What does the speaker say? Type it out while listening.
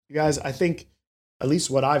You guys, I think at least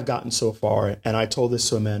what I've gotten so far, and I told this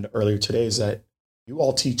to Amanda earlier today, is that you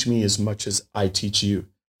all teach me as much as I teach you.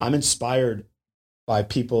 I'm inspired by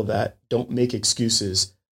people that don't make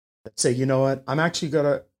excuses, that say, you know what, I'm actually going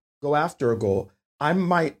to go after a goal. I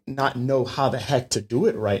might not know how the heck to do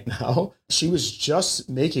it right now. She was just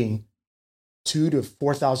making $2,000 to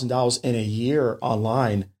 $4,000 in a year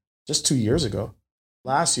online just 2 years ago.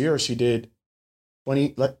 Last year, she did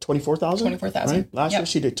 24,000? 24,000. Right? Last year,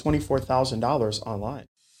 she did $24,000 online.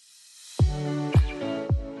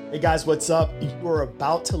 Hey guys, what's up? You're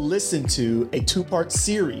about to listen to a 2-part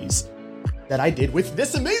series that I did with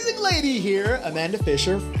this amazing lady here, Amanda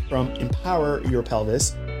Fisher from Empower Your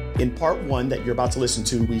Pelvis. In part 1 that you're about to listen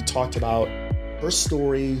to, we talked about her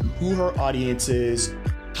story, who her audience is,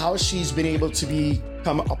 how she's been able to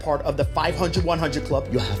become a part of the 500-100 Club.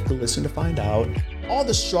 You'll have to listen to find out all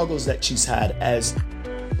the struggles that she's had as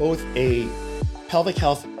both a pelvic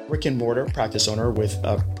health brick and mortar practice owner with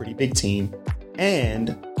a pretty big team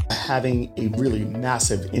and having a really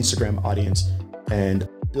massive Instagram audience and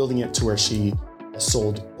building it to where she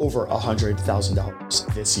sold over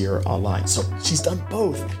 $100,000 this year online. So she's done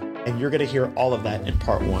both. And you're going to hear all of that in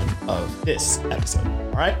part 1 of this episode.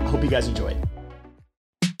 All right. I hope you guys enjoy it.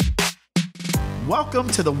 Welcome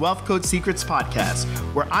to the Wealth Code Secrets podcast,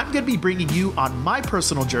 where I'm going to be bringing you on my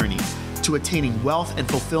personal journey to attaining wealth and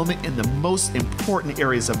fulfillment in the most important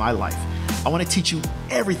areas of my life. I want to teach you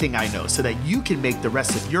everything I know so that you can make the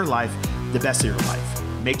rest of your life the best of your life.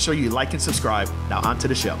 Make sure you like and subscribe. Now on to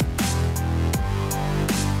the show.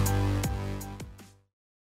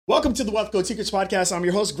 Welcome to the Wealth Code Secrets podcast. I'm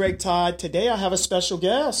your host, Greg Todd. Today I have a special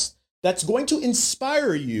guest that's going to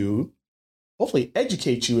inspire you, hopefully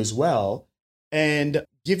educate you as well, and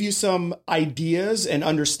give you some ideas and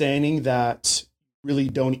understanding that really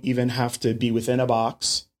don't even have to be within a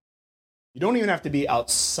box. You don't even have to be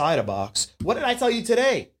outside a box. What did I tell you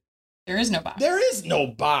today? There is no box. There is no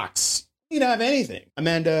box. You don't have anything.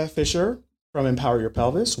 Amanda Fisher from Empower Your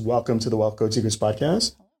Pelvis. Welcome to the Wealth Code Secrets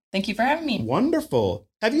podcast. Thank you for having me. Wonderful.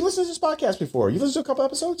 Have you listened to this podcast before? You've listened to a couple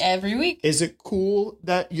episodes? Every week. Is it cool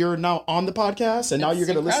that you're now on the podcast and now you're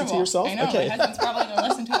going to listen to yourself? I know. Okay. My husband's probably going to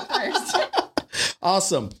listen to it first.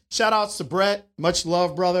 Awesome. Shout outs to Brett. Much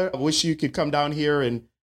love, brother. I wish you could come down here and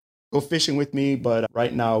go fishing with me, but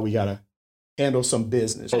right now we got to handle some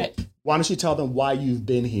business. So why don't you tell them why you've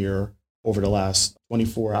been here over the last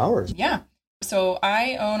 24 hours? Yeah. So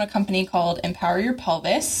I own a company called Empower Your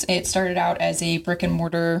Pelvis. It started out as a brick and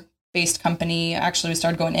mortar based company. Actually, we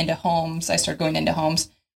started going into homes. I started going into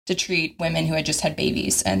homes to treat women who had just had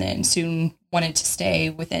babies and then soon wanted to stay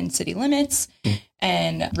within city limits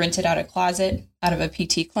and rented out a closet out of a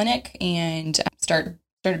PT clinic and started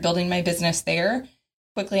building my business there.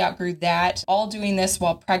 Quickly outgrew that, all doing this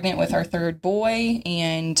while pregnant with our third boy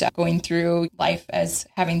and going through life as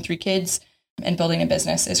having 3 kids and building a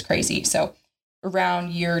business is crazy. So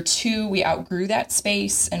around year 2, we outgrew that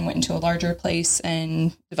space and went into a larger place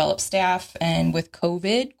and developed staff. And with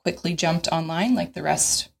COVID, quickly jumped online like the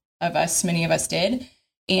rest of us, many of us did.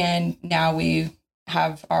 And now we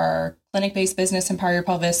have our clinic-based business, Empower Your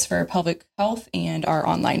Pelvis, for pelvic health and our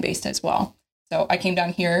online-based as well. So I came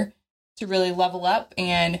down here to really level up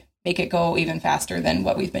and make it go even faster than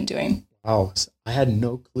what we've been doing. Wow. I had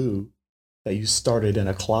no clue that you started in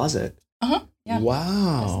a closet. Yeah.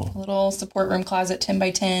 Wow. Just a little support room closet, 10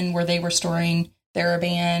 by 10, where they were storing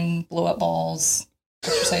TheraBand, blow-up balls,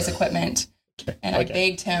 exercise equipment. And I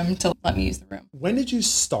begged him to let me use the room. When did you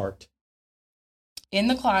start? In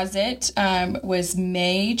the closet was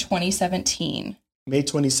May 2017. May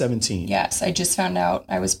 2017. Yes. I just found out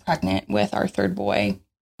I was pregnant with our third boy.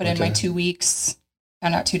 Put in my 2 weeks.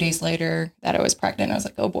 Found out 2 days later that I was pregnant. I was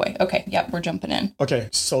like, oh boy. Okay. Yep. We're jumping in. Okay.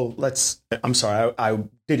 So I'm sorry. I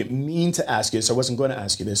didn't mean to ask you this. I wasn't going to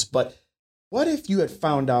ask you this, but what if you had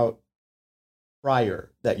found out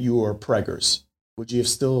prior that you were preggers? Would you have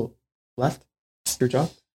still left your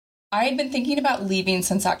job? I had been thinking about leaving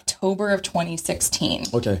since October of 2016.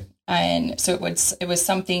 Okay. And so it was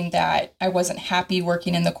something that I wasn't happy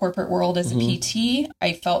working in the corporate world as a PT.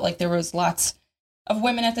 I felt like there was lots of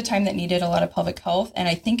women at the time that needed a lot of pelvic health. And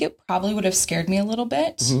I think it probably would have scared me a little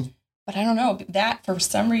bit, but I don't know that for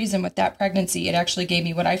some reason with that pregnancy, it actually gave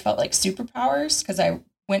me what I felt like superpowers because I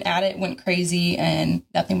went at it, went crazy and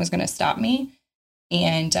nothing was going to stop me.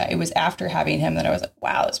 And it was after having him that I was like,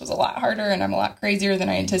 wow, this was a lot harder and I'm a lot crazier than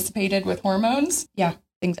I anticipated with hormones. Yeah.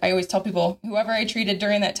 Things I always tell people, whoever I treated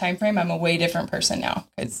during that time frame, I'm a way different person now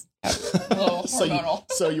because I'm a little hormonal.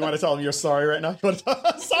 So you want to tell them you're sorry right now?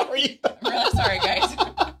 Sorry. I'm really sorry, guys.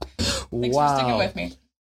 Thanks for sticking with me.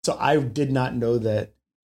 So I did not know that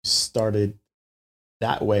you started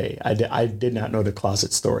that way. I did not know the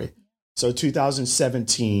closet story. So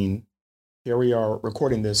 2017, here we are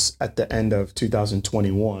recording this at the end of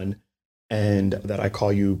 2021, and that I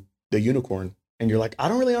call you the unicorn. And you're like, I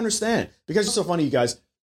don't really understand. Because it's so funny, you guys,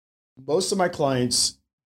 most of my clients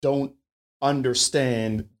don't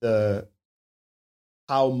understand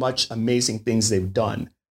how much amazing things they've done.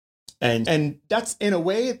 And that's, in a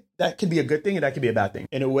way, that could be a good thing and that could be a bad thing.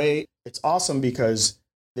 In a way, it's awesome because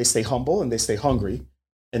they stay humble and they stay hungry.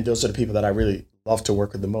 And those are the people that I really love to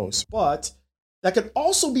work with the most. But that could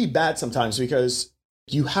also be bad sometimes because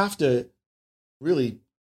you have to really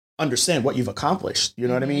understand what you've accomplished. You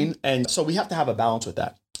know what I mean? And so we have to have a balance with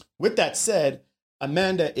that. With that said,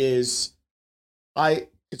 Amanda is, I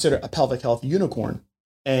consider, a pelvic health unicorn.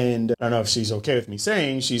 And I don't know if she's okay with me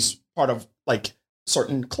saying she's part of like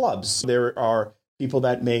certain clubs. There are people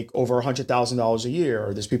that make over $100,000 a year,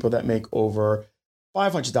 or there's people that make over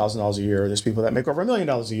 $500,000 a year. There's people that make over $1 million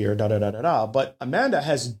a year, da, da, da, da, da. But Amanda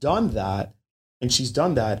has done that, and she's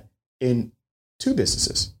done that in 2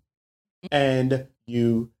 businesses. And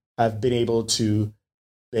you have been able to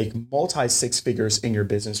make multi-6 figures in your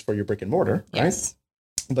business for your brick and mortar, right? Yes.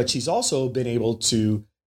 But she's also been able to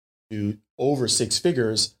do over 6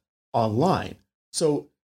 figures online. So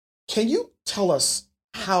can you tell us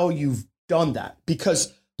how you've done that?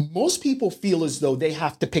 Because most people feel as though they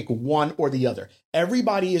have to pick one or the other.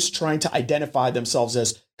 Everybody is trying to identify themselves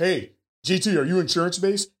as, hey, GT, are you insurance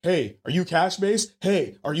based? Hey, are you cash based?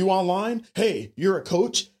 Hey, are you online? Hey, you're a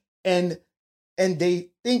coach. And they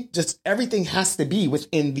think just everything has to be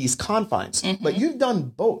within these confines. But you've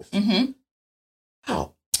done both.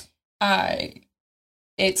 How?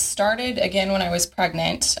 It started, again, when I was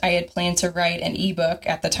pregnant. I had planned to write an ebook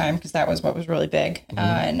at the time because that was what was really big.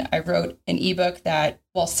 And I wrote an ebook that,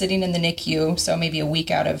 while sitting in the NICU, so maybe a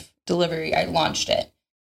week out of delivery, I launched it.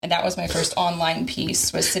 And that was my first online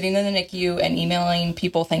piece, was sitting in the NICU and emailing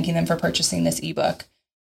people, thanking them for purchasing this ebook.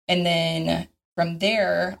 And then from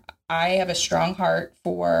there, I have a strong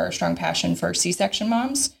passion for C-section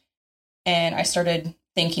moms. And I started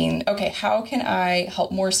thinking, okay, how can I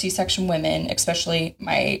help more C-section women? Especially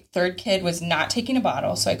my 3rd kid was not taking a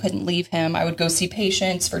bottle, so I couldn't leave him. I would go see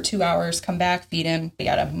patients for 2 hours, come back, feed him,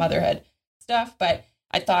 yada, motherhood stuff. But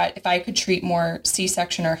I thought if I could treat more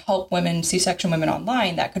C-section or help C-section women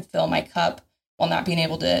online, that could fill my cup while not being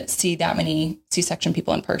able to see that many C-section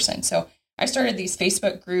people in person. So I started these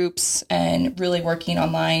Facebook groups and really working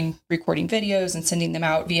online, recording videos and sending them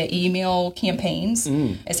out via email campaigns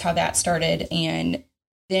is how that started. And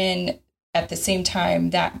then at the same time,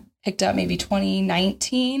 that picked up maybe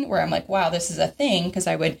 2019, where I'm like, wow, this is a thing. Because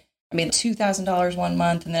I made $2,000 one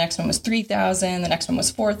month, and the next one was $3,000, the next one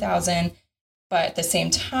was $4,000. But at the same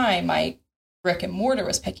time, my brick and mortar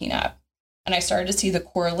was picking up. And I started to see the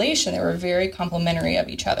correlation. They were very complementary of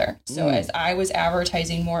each other. So as I was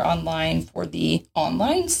advertising more online for the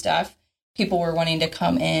online stuff, people were wanting to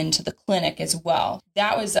come into the clinic as well.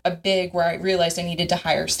 That was a big where I realized I needed to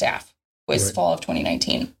hire staff. Was fall of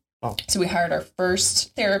 2019. Wow. So we hired our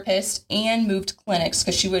first therapist and moved clinics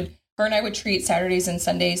because her and I would treat Saturdays and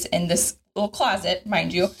Sundays in this little closet,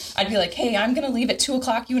 mind you. I'd be like, hey, I'm going to leave at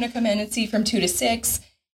 2:00. You want to come in and see from 2 to 6?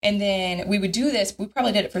 And then we would do this. We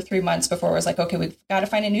probably did it for 3 months before it was like, okay, we've got to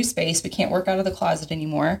find a new space. We can't work out of the closet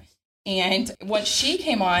anymore. And once she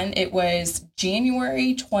came on, it was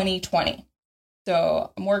January 2020.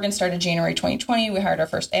 So Morgan started January 2020. We hired our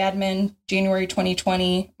first admin January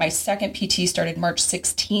 2020. My second PT started March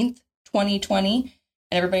 16th, 2020. And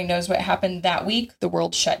everybody knows what happened that week. The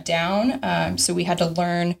world shut down. So we had to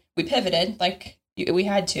learn. We pivoted like we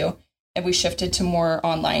had to. And we shifted to more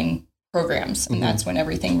online programs. And that's when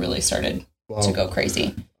everything really started to go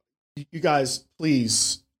crazy. You guys,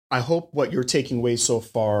 please, I hope what you're taking away so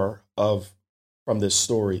far from this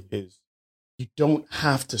story is you don't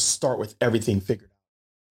have to start with everything figured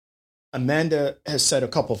out. Amanda has said a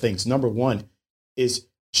couple things. Number one is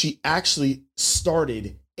she actually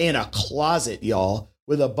started in a closet, y'all,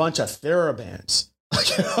 with a bunch of TheraBands.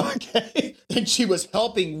 Okay. And she was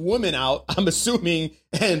helping women out, I'm assuming,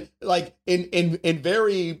 and like in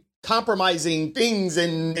very compromising things.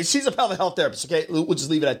 And she's a pelvic health therapist. Okay. We'll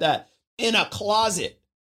just leave it at that. In a closet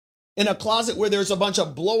where there's a bunch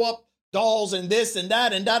of blow up dolls and this and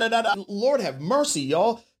that and da-da-da-da. Lord have mercy,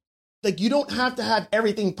 y'all. Like, you don't have to have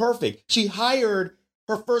everything perfect. She hired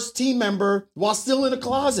her first team member while still in a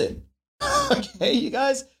closet. Okay, you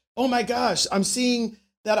guys? Oh my gosh. I'm seeing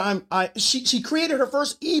that she created her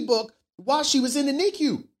first ebook while she was in the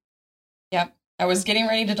NICU. Yep. I was getting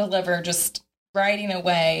ready to deliver, just writing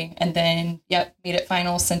away, and then, made it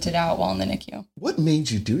final, sent it out while in the NICU. What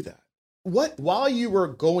made you do that? While you were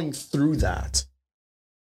going through that,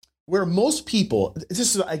 where most people, this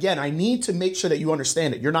is, again, I need to make sure that you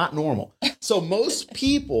understand it. You're not normal. So most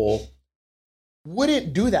people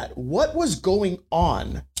wouldn't do that. What was going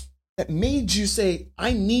on that made you say,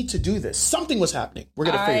 I need to do this? Something was happening. We're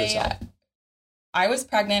going to figure this out. I was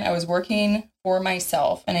pregnant. I was working for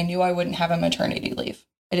myself, and I knew I wouldn't have a maternity leave.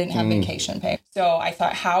 I didn't have vacation pay. So I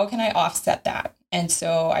thought, how can I offset that? And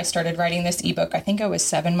so I started writing this ebook. I think I was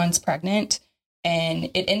 7 months pregnant, and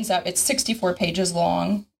it's 64 pages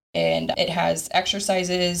long, and it has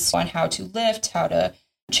exercises on how to lift, how to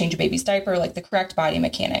change a baby's diaper, like the correct body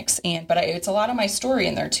mechanics. It's a lot of my story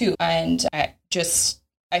in there too. And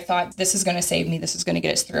I thought, this is going to save me. This is going to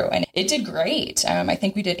get us through. And it did great. I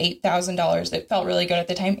think we did $8,000. It felt really good at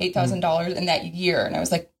the time, $8,000 in that year. And I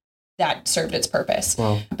was like, that served its purpose.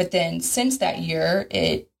 Wow. But then since that year,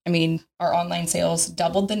 our online sales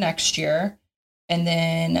doubled the next year. And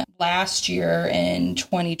then last year in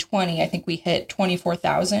 2020, I think we hit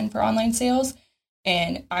 24,000 for online sales.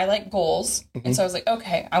 And I like goals. And so I was like,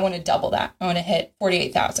 okay, I want to double that. I want to hit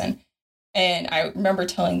 48,000. And I remember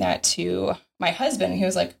telling that to my husband. And he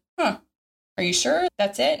was like, are you sure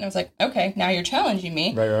that's it? And I was like, okay, now you're challenging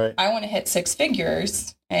me. Right. I want to hit 6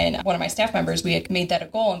 figures. And one of my staff members, we had made that a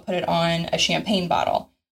goal and put it on a champagne bottle.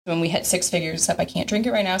 When we hit 6 figures, except I can't drink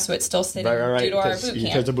it right now, so it's still sitting due to our boot camp.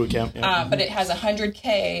 Because of boot camp. Yeah. But it has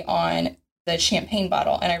 100K on the champagne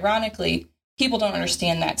bottle. And ironically, people don't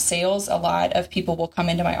understand that sales. A lot of people will come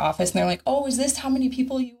into my office and they're like, oh, is this how many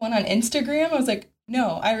people you want on Instagram? I was like,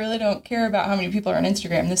 no, I really don't care about how many people are on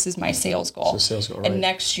Instagram. This is my sales goal. It's a sales goal, right. And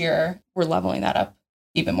next year, we're leveling that up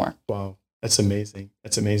even more. Wow. That's amazing.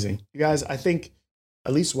 That's amazing. You guys, I think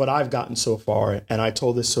at least what I've gotten so far, and I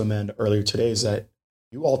told this to Amanda earlier today, is that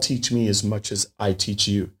you all teach me as much as I teach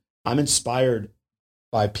you. I'm inspired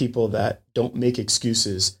by people that don't make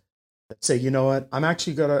excuses, that say, you know what, I'm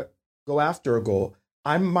actually going to go after a goal.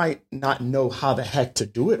 I might not know how the heck to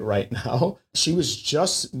do it right now. She was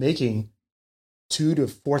just making $2,000 to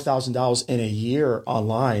 $4,000 in a year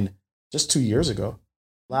online just 2 years ago.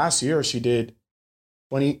 Last year, she did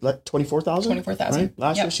 $24,000? $24,000. Right?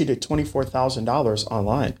 Last year, she did $24,000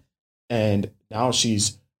 online. And now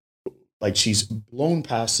she's blown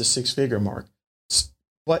past the 6-figure mark.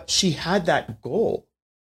 But she had that goal.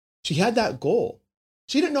 She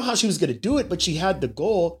didn't know how she was going to do it, but she had the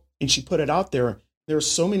goal and she put it out there. There are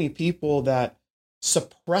so many people that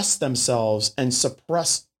suppress themselves and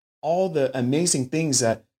suppress all the amazing things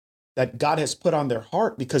that God has put on their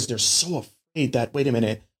heart because they're so afraid that, wait a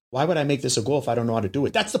minute, why would I make this a goal if I don't know how to do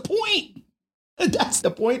it? That's the point. That's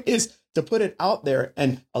the point, is to put it out there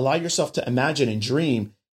and allow yourself to imagine and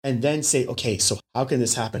dream. And then say, okay, so how can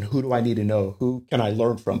this happen? Who do I need to know? Who can I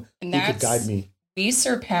learn from? Who could guide me? We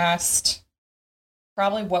surpassed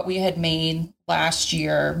probably what we had made last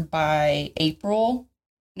year by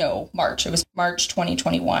March. It was March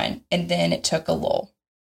 2021. And then it took a lull.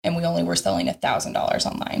 And we only were selling $1,000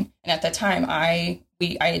 online. And at that time, I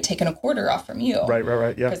had taken a quarter off from you. Right.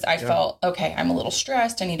 Yeah. Because I felt, okay, I'm a little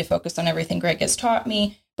stressed. I need to focus on everything Greg has taught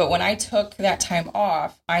me. But when I took that time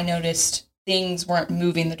off, I noticed things weren't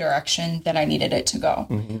moving the direction that I needed it to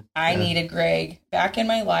go. I needed Greg back in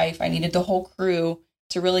my life. I needed the whole crew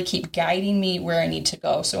to really keep guiding me where I need to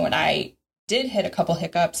go. So when I did hit a couple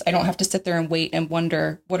hiccups, I don't have to sit there and wait and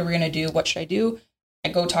wonder, what are we going to do? What should I do? I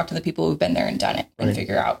go talk to the people who've been there and done it and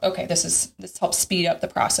figure out, okay, this helps speed up the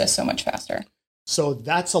process so much faster. So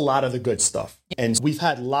that's a lot of the good stuff. And we've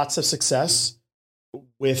had lots of success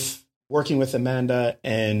with working with Amanda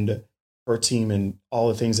and her team and all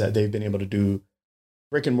the things that they've been able to do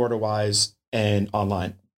brick and mortar wise and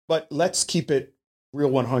online. But let's keep it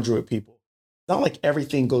real 100 with people. It's not like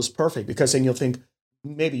everything goes perfect, because then you'll think,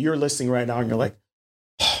 maybe you're listening right now and you're like,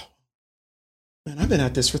 oh, man, I've been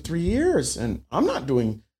at this for 3 years and I'm not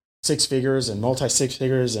doing 6 figures and multi-6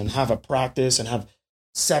 figures and have a practice and have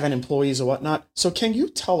 7 employees or whatnot. So can you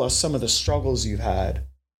tell us some of the struggles you've had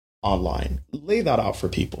online? Lay that out for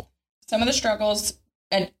people. Some of the struggles.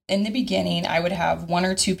 And in the beginning, I would have 1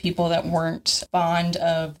 or 2 people that weren't fond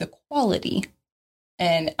of the quality.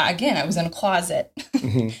 And again, I was in a closet,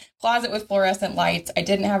 closet with fluorescent lights. I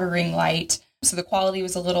didn't have a ring light. So the quality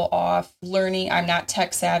was a little off. Learning, I'm not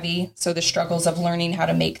tech savvy. So the struggles of learning how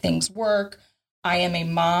to make things work. I am a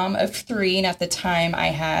mom of 3. And at the time I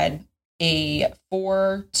had a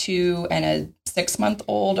 4, 2, and a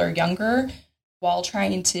 6-month-old or younger, while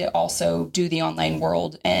trying to also do the online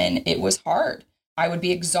world. And it was hard. I would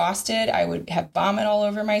be exhausted. I would have vomit all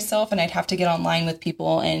over myself, and I'd have to get online with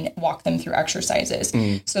people and walk them through exercises.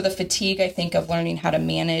 So the fatigue, I think, of learning how to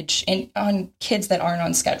manage and on kids that aren't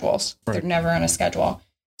on schedules. They're never on a schedule.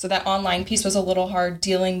 So that online piece was a little hard.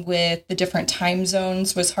 Dealing with the different time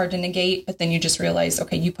zones was hard to negate, but then you just realize,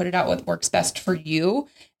 okay, you put it out what works best for you,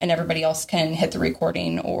 and everybody else can hit the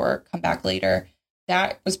recording or come back later.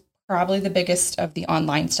 That was probably the biggest of the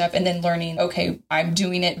online stuff. And then learning, okay, I'm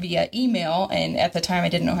doing it via email. And at the time I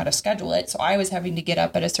didn't know how to schedule it. So I was having to get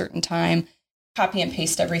up at a certain time, copy and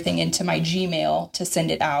paste everything into my Gmail to send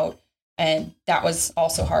it out. And that was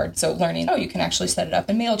also hard. So learning, you can actually set it up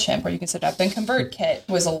in MailChimp, or you can set it up in ConvertKit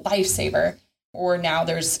was a lifesaver. Or now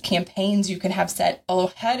there's campaigns you can have set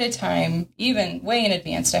ahead of time, even way in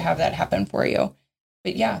advance, to have that happen for you.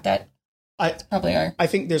 But yeah, that's probably I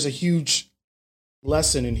think there's a huge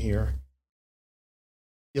lesson in here.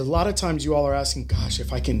 A lot of times you all are asking, gosh,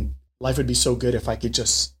 life would be so good if I could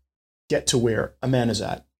just get to where Amanda's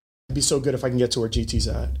at. It'd be so good if I can get to where GT's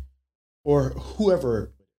at, or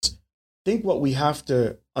whoever. I think what we have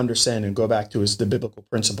to understand and go back to is the biblical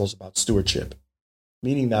principles about stewardship,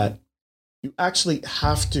 meaning that you actually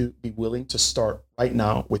have to be willing to start right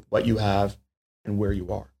now with what you have and where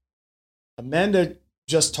you are. Amanda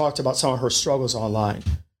just talked about some of her struggles online,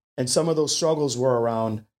 and some of those struggles were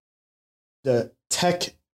around the tech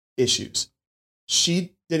issues.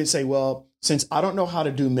 She didn't say, well, since I don't know how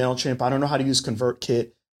to do MailChimp, I don't know how to use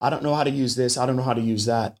ConvertKit, I don't know how to use this, I don't know how to use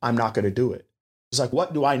that, I'm not going to do it. It's like,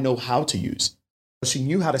 what do I know how to use? She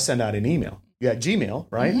knew how to send out an email. You had Gmail,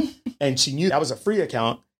 right? Mm-hmm. And she knew that was a free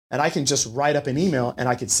account, and I can just write up an email and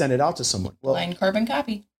I could send it out to someone. Well, line carbon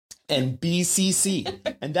copy. And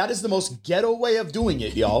BCC. And that is the most ghetto way of doing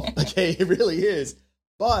it, y'all. Okay, it really is.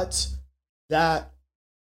 But that,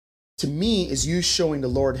 to me, is you showing the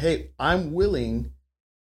Lord, hey, I'm willing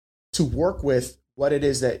to work with what it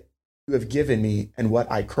is that you have given me and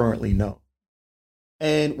what I currently know.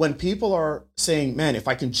 And when people are saying, man, if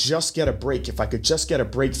I can just get a break, if I could just get a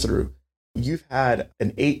breakthrough, you've had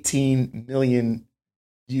an 18 million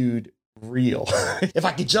viewed reel. If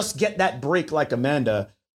I could just get that break like Amanda,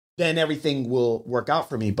 then everything will work out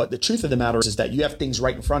for me. But the truth of the matter is that you have things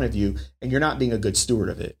right in front of you and you're not being a good steward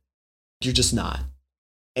of it. You're just not.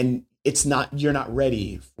 And you're not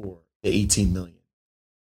ready for the 18 million.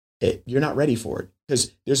 You're not ready for it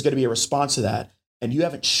because there's going to be a response to that. And you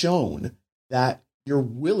haven't shown that you're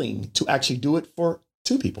willing to actually do it for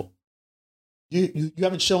two people. You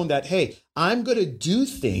haven't shown that, hey, I'm going to do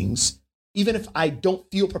things, even if I don't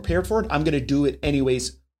feel prepared for it, I'm going to do it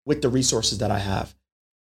anyways with the resources that I have.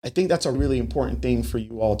 I think that's a really important thing for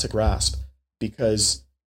you all to grasp, because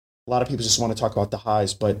a lot of people just want to talk about the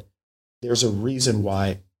highs, but there's a reason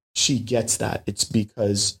why she gets that. It's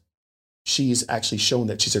because she's actually shown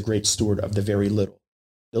that she's a great steward of the very little,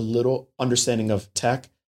 the little understanding of tech,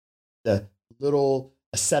 the little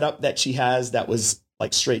setup that she has that was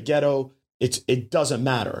like straight ghetto. It doesn't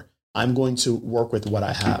matter. I'm going to work with what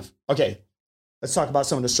I have. Okay, let's talk about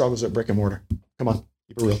some of the struggles with brick and mortar. Come on,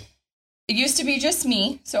 keep it real. It used to be just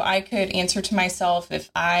me, so I could answer to myself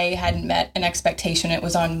if I hadn't met an expectation, it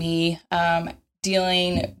was on me.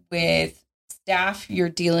 Dealing with staff, you're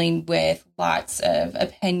dealing with lots of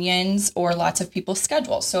opinions or lots of people's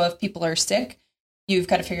schedules. So if people are sick, you've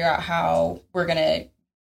got to figure out how we're going to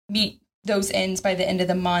meet those ends by the end of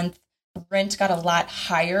the month. Rent got a lot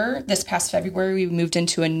higher this past February. We moved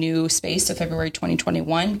into a new space, so February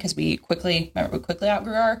 2021, because we quickly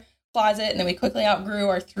outgrew our closet, and then we quickly outgrew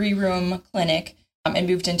our 3-room clinic and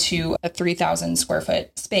moved into a 3,000 square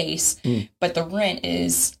foot space. But the rent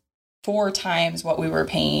is 4 times what we were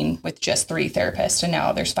paying with just 3 therapists, and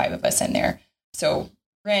now there's 5 of us in there. So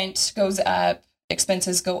rent goes up,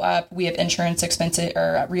 expenses go up. We have insurance expenses,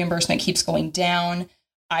 or reimbursement keeps going down.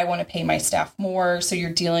 I want to pay my staff more. So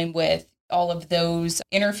you're dealing with all of those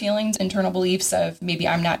inner feelings, internal beliefs of maybe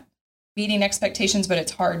I'm not meeting expectations, but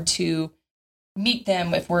it's hard to meet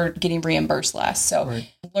them if we're getting reimbursed less. So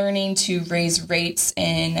learning to raise rates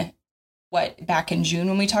back in June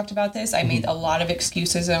when we talked about this, I made a lot of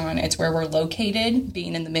excuses on it's where we're located,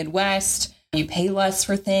 being in the Midwest, you pay less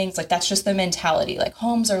for things. Like that's just the mentality. Like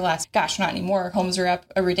homes are less. Gosh, not anymore. Homes are up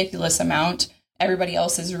a ridiculous amount. Everybody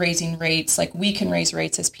else is raising rates. Like we can raise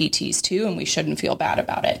rates as PTs too, and we shouldn't feel bad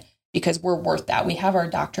about it because we're worth that. We have our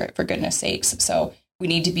doctorate, for goodness sakes. So we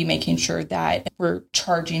need to be making sure that we're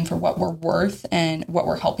charging for what we're worth and what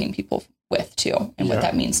we're helping people with too, and what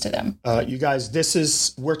that means to them. You guys,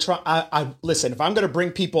 listen, if I'm going to bring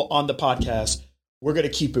people on the podcast, we're going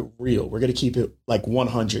to keep it real. We're going to keep it like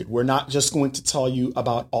 100. We're not just going to tell you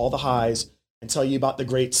about all the highs and tell you about the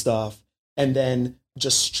great stuff and then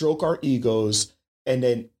just stroke our egos and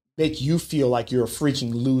then make you feel like you're a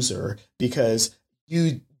freaking loser because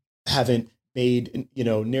you haven't made,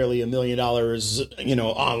 nearly $1 million,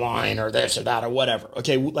 online or this or that or whatever.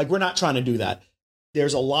 Okay. Like we're not trying to do that.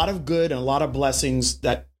 There's a lot of good and a lot of blessings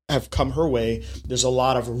that have come her way. There's a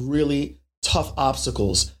lot of really tough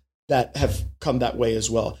obstacles that have come that way as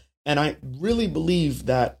well. And I really believe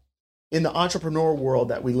that in the entrepreneur world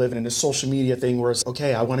that we live in the social media thing where it's,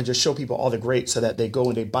 okay, I want to just show people all the great so that they go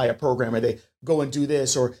and they buy a program or they go and do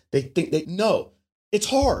this or they think no, it's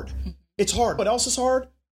hard. It's hard. What else is hard?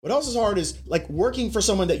 What else is hard is like working for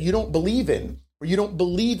someone that you don't believe in, or you don't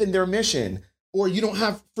believe in their mission, or you don't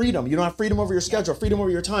have freedom. You don't have freedom over your schedule, freedom over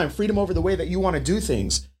your time, freedom over the way that you want to do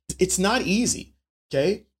things. It's not easy.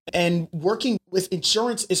 Okay. And working with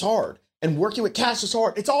insurance is hard. And working with cash is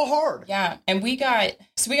hard. It's all hard. Yeah. And we got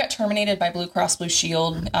terminated by Blue Cross Blue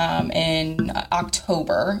Shield in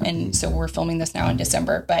October. And so we're filming this now in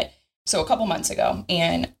December. But so a couple months ago,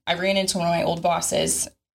 and I ran into one of my old bosses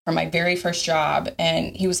from my very first job.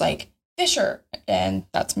 And he was like, Fisher. And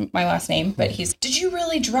that's my last name. But did you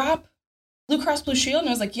really drop Blue Cross Blue Shield? And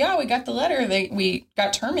I was like, yeah, we got the letter. We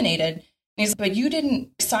got terminated. And he's like, but you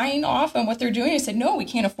didn't sign off on what they're doing. I said, no, we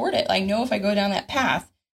can't afford it. I know if I go down that path,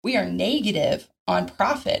 we are negative on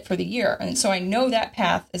profit for the year. And so I know that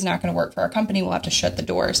path is not going to work for our company. We'll have to shut the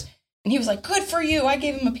doors. And he was like, good for you. I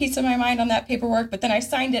gave him a piece of my mind on that paperwork, but then I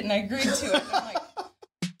signed it and I agreed to it. I'm like,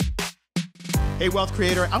 hey, Wealth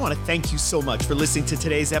Creator, I want to thank you so much for listening to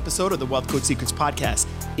today's episode of the Wealth Code Secrets podcast.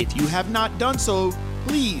 If you have not done so,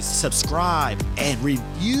 please subscribe and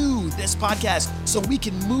review this podcast so we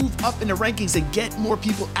can move up in the rankings and get more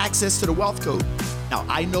people access to the Wealth Code. Now,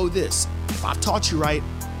 I know this. If I've taught you right,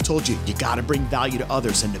 I told you, you got to bring value to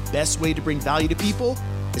others. And the best way to bring value to people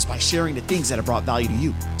is by sharing the things that have brought value to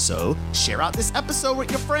you. So share out this episode with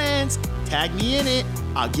your friends. Tag me in it.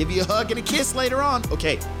 I'll give you a hug and a kiss later on.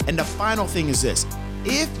 Okay. And the final thing is this.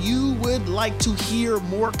 If you would like to hear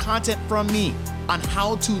more content from me on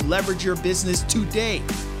how to leverage your business today,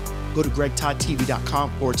 go to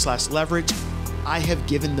gregtoddtv.com/leverage. I have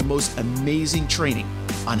given the most amazing training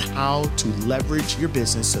on how to leverage your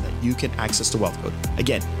business so that you can access the Wealth Code.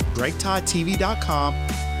 Again,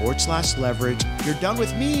 gregtoddtv.com/leverage. You're done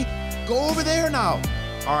with me. Go over there now.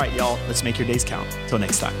 All right, y'all, let's make your days count. Till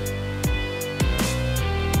next time.